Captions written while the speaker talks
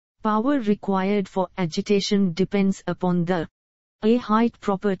Power required for agitation depends upon the A. Height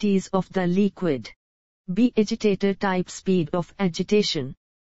properties of the liquid. B. Agitator type speed of agitation.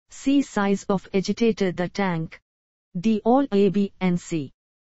 C. Size of agitator the tank. D. All A, B, and C.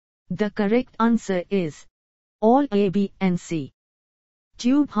 The correct answer is all A, B, and C.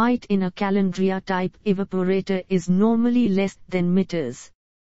 Tube height in a Calandria type evaporator is normally less than meters.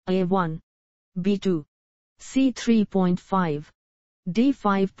 A1, B2, C 3.5, D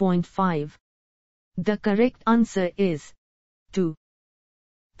 5.5. The correct answer is 2.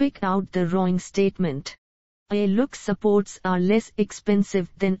 Pick out the wrong statement. A. Look supports are less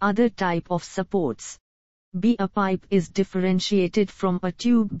expensive than other type of supports. B. A pipe is differentiated from a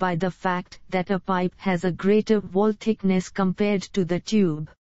tube by the fact that a pipe has a greater wall thickness compared to the tube.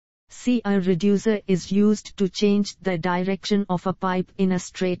 C. A reducer is used to change the direction of a pipe in a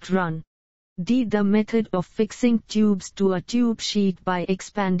straight run. D. The method of fixing tubes to a tube sheet by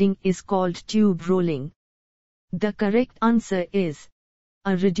expanding is called tube rolling. The correct answer is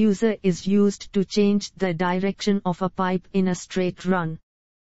a reducer is used to change the direction of a pipe in a straight run.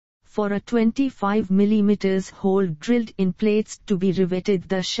 For a 25 mm hole drilled in plates to be riveted,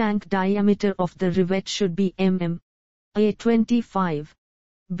 the shank diameter of the rivet should be mm. A 25,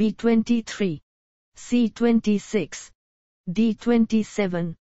 B 23, C 26, D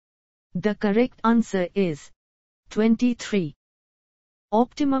 27. The correct answer is 23.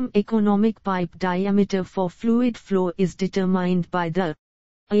 Optimum economic pipe diameter for fluid flow is determined by the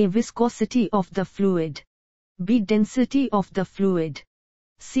A. Viscosity of the fluid. B. Density of the fluid.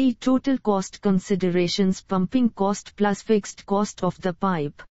 C. Total cost considerations, pumping cost plus fixed cost of the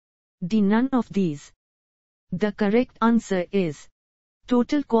pipe. D. None of these. The correct answer is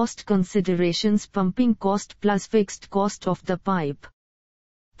total cost considerations, pumping cost plus fixed cost of the pipe.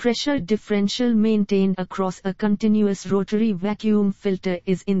 Pressure differential maintained across a continuous rotary vacuum filter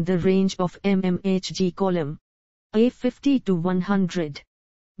is in the range of mmHg column. A. 50 to 100.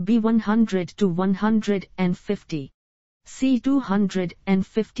 B. 100 to 150. C.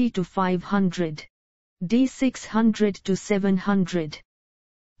 250 to 500. D. 600 to 700.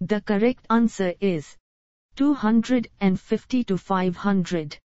 The correct answer is 250 to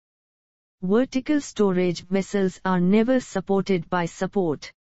 500. Vertical storage vessels are never supported by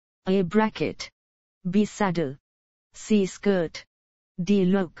support. A. Bracket. B. Saddle. C. Skirt. D.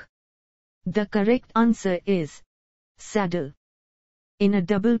 Lock. The correct answer is saddle. In a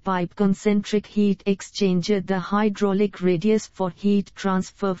double pipe concentric heat exchanger, the hydraulic radius for heat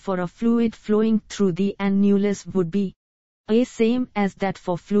transfer for a fluid flowing through the annulus would be A. Same as that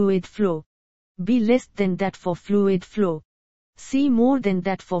for fluid flow. B. Less than that for fluid flow. C. More than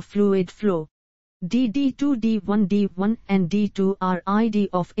that for fluid flow. D. D2, D1, D1 and D2 are ID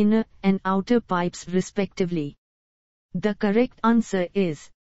of inner and outer pipes respectively. The correct answer is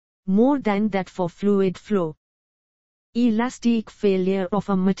more than that for fluid flow. Elastic failure of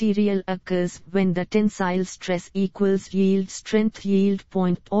a material occurs when the tensile stress equals yield strength, yield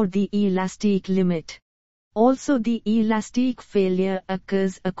point, or the elastic limit. Also, the elastic failure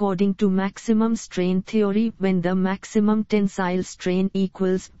occurs according to maximum strain theory when the maximum tensile strain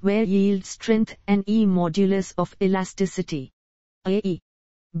equals where yield strength and E modulus of elasticity. A. E.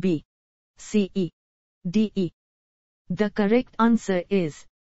 B. C. E. D. E. The correct answer is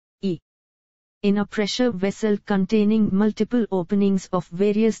E. In a pressure vessel containing multiple openings of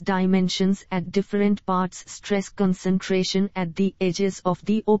various dimensions at different parts, stress concentration at the edges of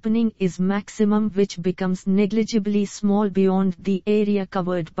the opening is maximum, which becomes negligibly small beyond the area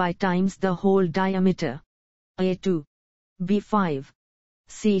covered by times the hole diameter. A2, B5,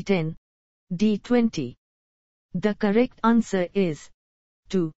 C10, D20. The correct answer is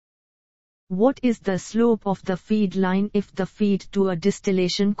 2. What is the slope of the feed line if the feed to a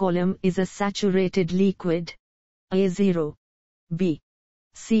distillation column is a saturated liquid? A0, B,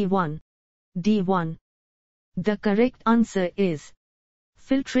 C1, D1. The correct answer is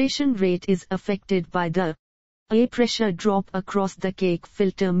filtration rate is affected by the A. Pressure drop across the cake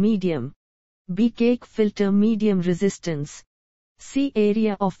filter medium. B. Cake filter medium resistance. C.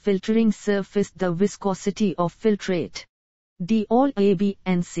 Area of filtering surface, the viscosity of filtrate. D. All A, B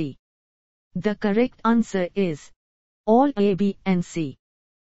and C. The correct answer is all A, B and C.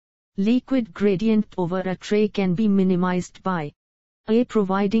 Liquid gradient over a tray can be minimized by A.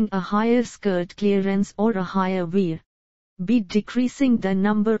 Providing a higher skirt clearance or a higher weir. B. Decreasing the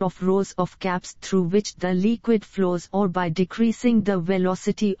number of rows of caps through which the liquid flows, or by decreasing the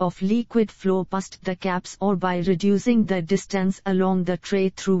velocity of liquid flow past the caps, or by reducing the distance along the tray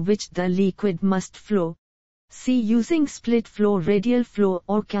through which the liquid must flow. C. Using split flow, radial flow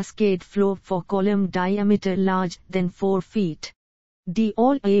or cascade flow for column diameter larger than 4 feet. D.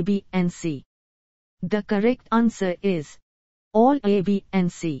 All A, B, and C. The correct answer is all A, B,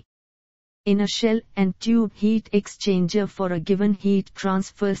 and C. In a shell and tube heat exchanger for a given heat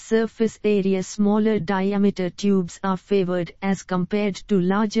transfer surface area, smaller diameter tubes are favored as compared to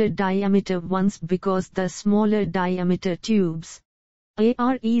larger diameter ones because the smaller diameter tubes A.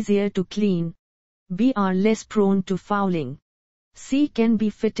 are easier to clean, B. are less prone to fouling, C. can be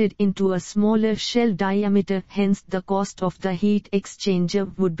fitted into a smaller shell diameter, hence the cost of the heat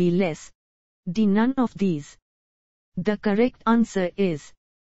exchanger would be less, D. none of these. The correct answer is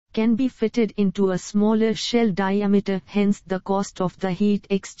can be fitted into a smaller shell diameter, hence the cost of the heat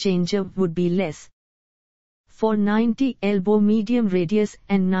exchanger would be less. For 90 elbow medium radius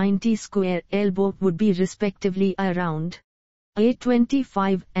and 90 square elbow would be respectively around A.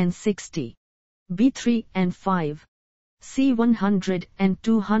 25 and 60, B. 3 and 5, C. 100 and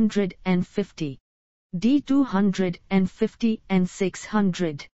 250, D. 250 and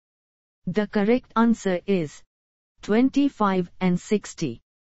 600. The correct answer is 25 and 60.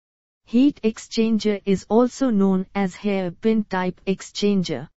 Heat exchanger is also known as hairpin type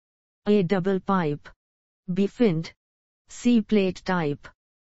exchanger. A. double pipe, B. finned, C. plate type,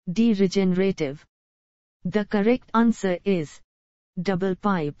 D. regenerative. The correct answer is double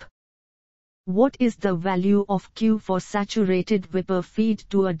pipe. What is the value of Q for saturated vapor feed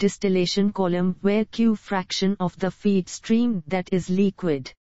to a distillation column where Q fraction of the feed stream that is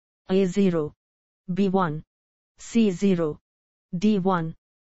liquid? A. 0, B. 1, C. 0, D. 1.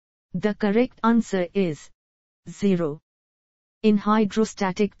 The correct answer is 0. In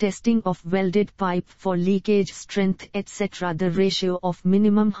hydrostatic testing of welded pipe for leakage strength etc., the ratio of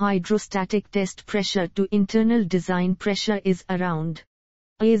minimum hydrostatic test pressure to internal design pressure is around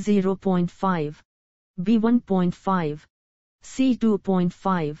A. 0.5, B. 1.5, C.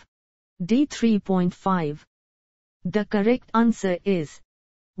 2.5, D. 3.5. The correct answer is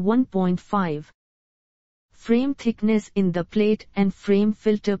 1.5. Frame thickness in the plate and frame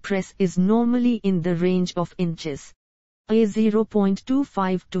filter press is normally in the range of inches. A.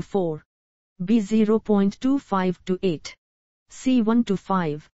 0.25 to 4, B. 0.25 to 8, C. 1 to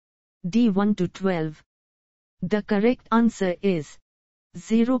 5, D. 1 to 12. The correct answer is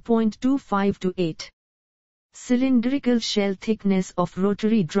 0.25 to 8. Cylindrical shell thickness of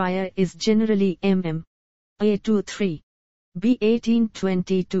rotary dryer is generally mm. A. 23, B.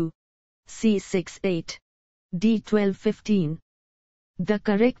 1822, C. 68, D. 1215. The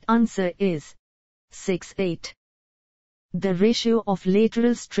correct answer is 68. The ratio of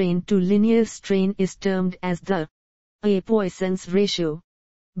lateral strain to linear strain is termed as the A. Poisson's ratio,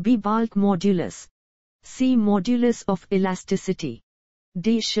 B. bulk modulus, C. modulus of elasticity,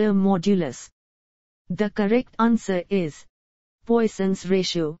 D. shear modulus. The correct answer is Poisson's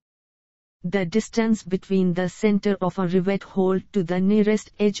ratio. The distance between the center of a rivet hole to the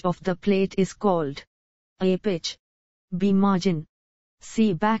nearest edge of the plate is called A. pitch, B. margin,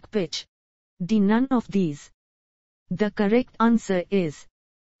 C. back pitch, D. none of these. The correct answer is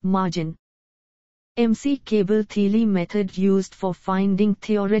margin. MC cable Thiele method used for finding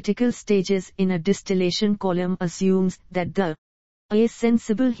theoretical stages in a distillation column assumes that the A.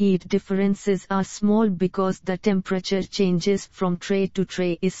 sensible heat differences are small because the temperature changes from tray to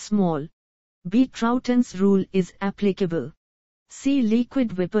tray is small, B. Troughton's rule is applicable, C.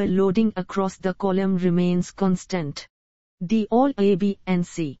 liquid vapor loading across the column remains constant, D. all A, B, and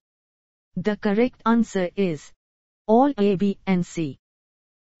C. The correct answer is all A, B, and C.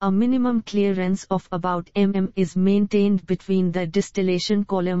 A minimum clearance of about mm is maintained between the distillation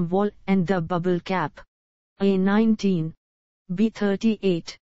column wall and the bubble cap. A. 19, B.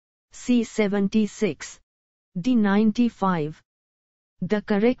 38, C. 76, D. 95. The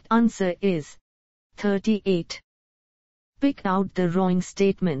correct answer is 38. Pick out the wrong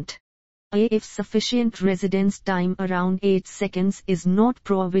statement. A. If sufficient residence time around 8 seconds is not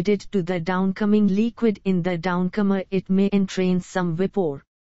provided to the downcoming liquid in the downcomer, it may entrain some vapor.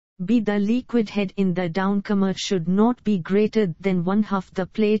 B. The liquid head in the downcomer should not be greater than 1/2 the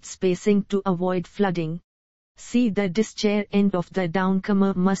plate spacing to avoid flooding. C. The discharge end of the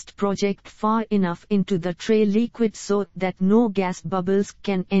downcomer must project far enough into the tray liquid so that no gas bubbles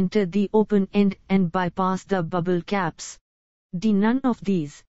can enter the open end and bypass the bubble caps. D. None of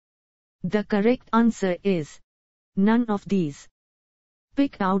these. The correct answer is none of these.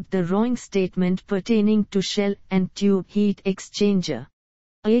 Pick out the wrong statement pertaining to shell and tube heat exchanger.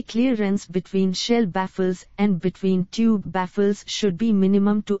 A. Clearance between shell baffles and between tube baffles should be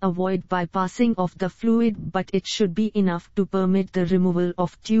minimum to avoid bypassing of the fluid, but it should be enough to permit the removal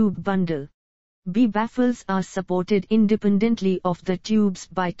of tube bundle. B. Baffles are supported independently of the tubes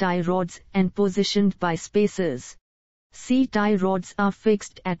by tie rods and positioned by spacers. C. Tie rods are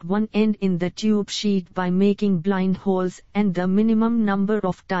fixed at one end in the tube sheet by making blind holes, and the minimum number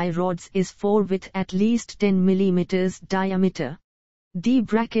of tie rods is 4 with at least 10 mm diameter. D.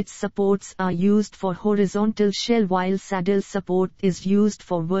 Bracket supports are used for horizontal shell while saddle support is used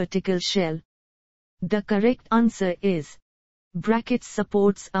for vertical shell. The correct answer is bracket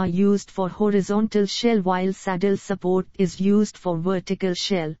supports are used for horizontal shell while saddle support is used for vertical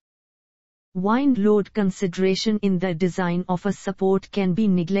shell. Wind load consideration in the design of a support can be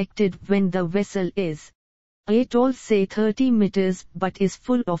neglected when the vessel is A. Tall, say 30 meters, but is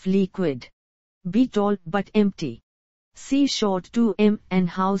full of liquid. B. Tall but empty. C. Short 2 m and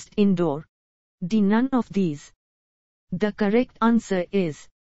housed indoor. D. None of these. The correct answer is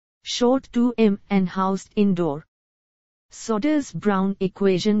short 2 m and housed indoor. Saunders-Brown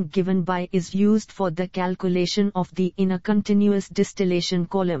equation given by is used for the calculation of the inner continuous distillation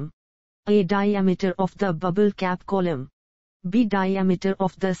column. A. Diameter of the bubble cap column. B. Diameter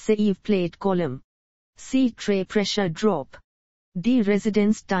of the sieve plate column. C. Tray pressure drop. D.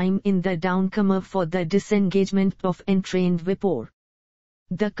 Residence time in the downcomer for the disengagement of entrained vapor.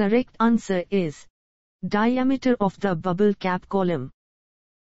 The correct answer is diameter of the bubble cap column.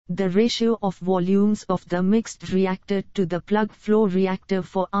 The ratio of volumes of the mixed reactor to the plug flow reactor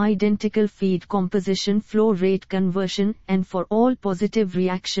for identical feed composition flow rate conversion and for all positive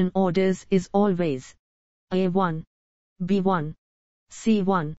reaction orders is always A1, B1,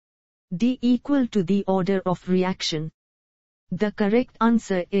 C1, D equal to the order of reaction. The correct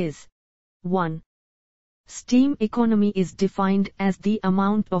answer is 1. Steam economy is defined as the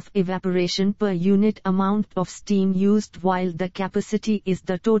amount of evaporation per unit amount of steam used, while the capacity is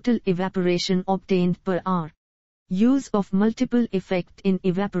the total evaporation obtained per hour. Use of multiple effect in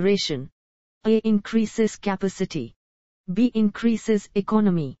evaporation. A. Increases capacity. B. Increases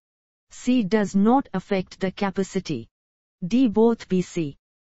economy. C. Does not affect the capacity. D. Both B. C.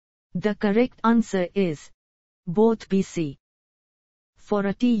 The correct answer is both B. C. For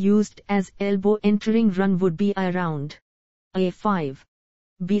a T used as elbow entering run would be around A. 5,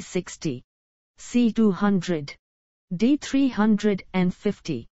 B. 60, C. 200, D.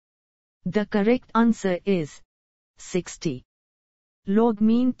 350. The correct answer is 60. Log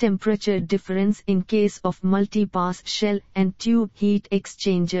mean temperature difference in case of multi-pass shell and tube heat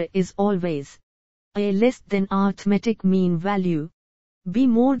exchanger is always A. less than arithmetic mean value, B.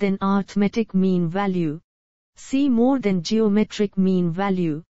 more than arithmetic mean value, C. more than geometric mean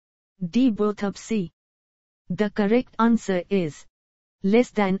value, D. both of C. The correct answer is less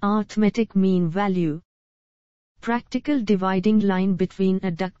than arithmetic mean value. Practical dividing line between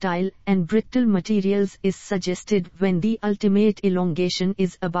a ductile and brittle materials is suggested when the ultimate elongation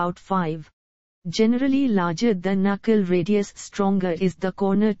is about 5. Generally larger the knuckle radius, stronger is the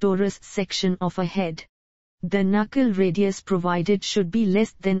corner torus section of a head. The knuckle radius provided should be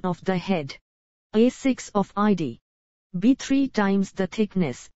less than of the head. A. 6 of ID. B. 3 times the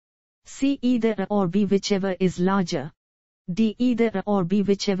thickness. C. Either A or B, whichever is larger. D. Either A or B,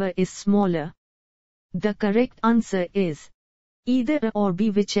 whichever is smaller. The correct answer is either A or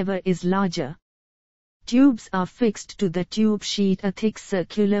B, whichever is larger. Tubes are fixed to the tube sheet, a thick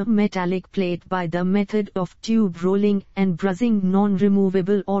circular metallic plate, by the method of tube rolling and brazing,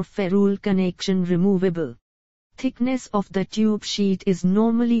 non-removable or ferrule connection removable. Thickness of the tube sheet is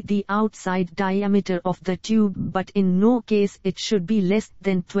normally the outside diameter of the tube, but in no case it should be less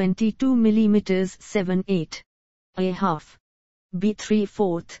than 22 mm 7/8. A. half. B.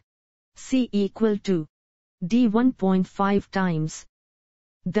 3/4. C. equal to. D. 1.5 times.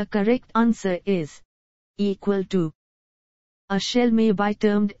 The correct answer is equal to. A shell may be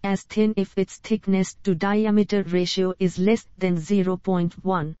termed as thin if its thickness to diameter ratio is less than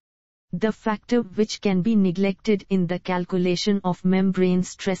 0.1. The factor which can be neglected in the calculation of membrane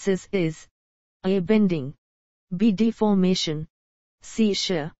stresses is A. bending, B. deformation, C.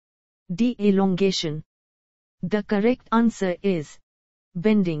 shear, D. elongation. The correct answer is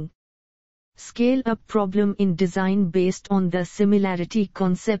bending. Scale-up problem in design based on the similarity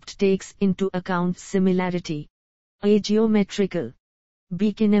concept takes into account similarity. A. geometrical,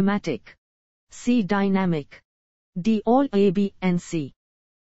 B. kinematic, C. dynamic, D. all A, B, and C.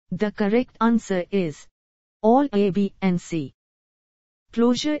 The correct answer is all A, B, and C.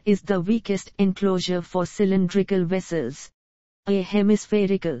 Closure is the weakest enclosure for cylindrical vessels. A.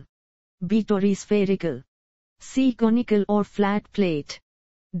 hemispherical, B. toruspherical, C. conical or flat plate,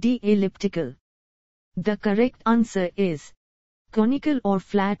 D. elliptical. The correct answer is conical or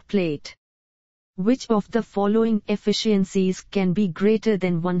flat plate. Which of the following efficiencies can be greater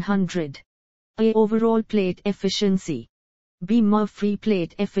than 100? A. overall plate efficiency, B. Murphy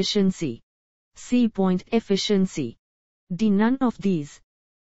plate efficiency, C. point efficiency, D. None of these.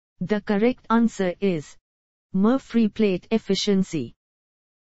 The correct answer is M. Free plate efficiency.